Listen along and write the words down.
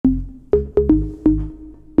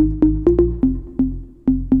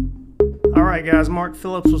Alright guys, Mark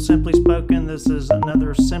Phillips with Simply Spoken. This is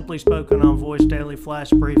another Simply Spoken on Voice Daily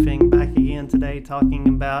Flash Briefing. Back again today talking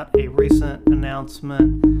about a recent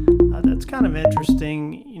announcement that's kind of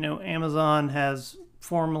interesting. You know, Amazon has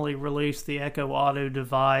formally released the Echo Auto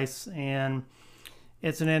device, and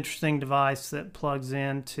it's an interesting device that plugs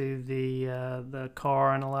into the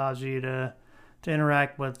car and allows you to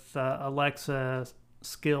interact with Alexa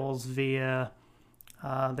skills via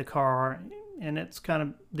the car. And it's kind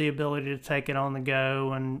of the ability to take it on the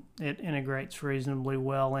go, and it integrates reasonably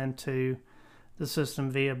well into the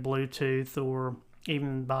system via Bluetooth or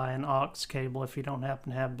even by an aux cable if you don't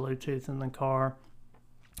happen to have Bluetooth in the car.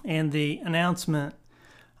 And the announcement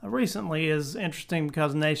recently is interesting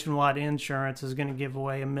because Nationwide Insurance is going to give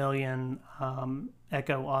away 1 million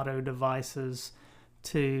Echo Auto devices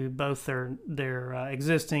to both their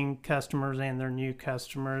existing customers and their new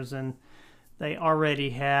customers. And they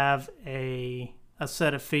already have a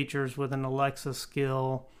set of features with an Alexa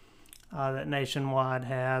skill that Nationwide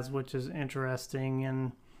has, which is interesting,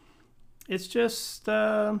 and it's just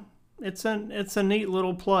it's a neat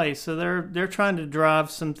little play. So they're trying to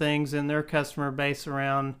drive some things in their customer base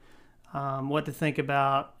around what to think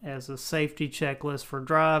about as a safety checklist for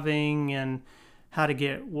driving, and how to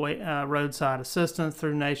get roadside assistance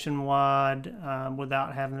through Nationwide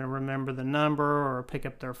without having to remember the number or pick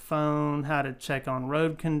up their phone, how to check on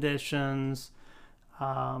road conditions.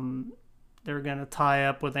 They're going to tie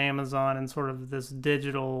up with Amazon and sort of this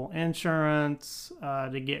digital insurance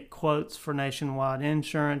to get quotes for Nationwide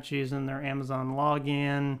Insurance using their Amazon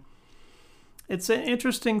login. It's an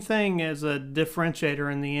interesting thing as a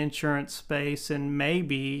differentiator in the insurance space, and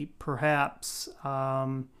maybe perhaps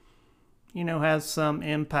has some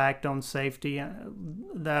impact on safety.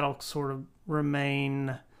 That'll sort of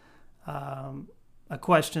remain a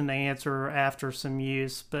question to answer after some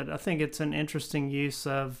use, but I think it's an interesting use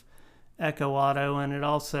of Echo Auto, and it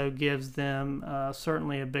also gives them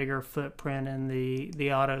certainly a bigger footprint in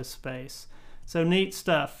the auto space. So neat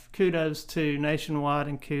stuff. Kudos to Nationwide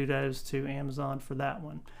and kudos to Amazon for that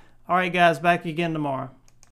one. All right, guys, back again tomorrow.